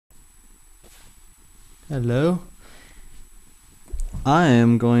Hello. I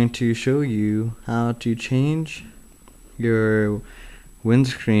am going to show you how to change your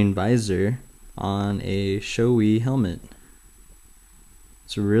windscreen visor on a SHOEI helmet.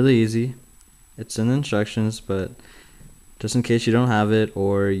 It's really easy. It's in the instructions, but just in case you don't have it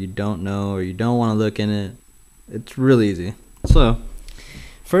or you don't know or you don't want to look in it, it's really easy. So,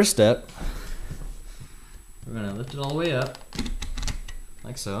 first step, we're going to lift it all the way up,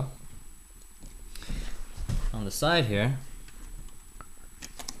 like so. On the side here,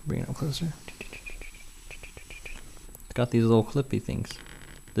 bring it up closer. It's got these little clippy things.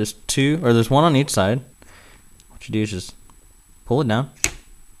 There's one on each side. What you do is just pull it down,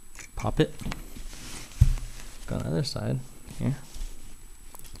 pop it, go on the other side here,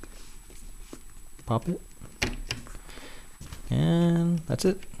 pop it, and that's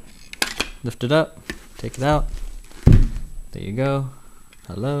it. Lift it up, take it out. There you go.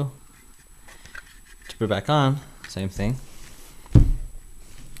 Hello. To put it back on, same thing.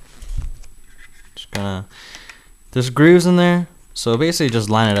 There's grooves in there, so basically just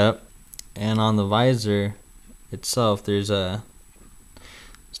line it up. And on the visor itself, there's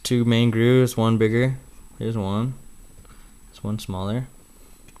two main grooves, one bigger. Here's one. There's one smaller.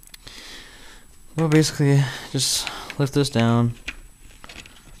 Well, basically, just lift this down,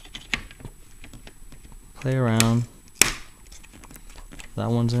 play around. That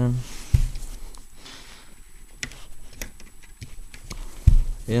one's in.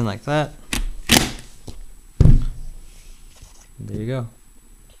 In like that. There you go.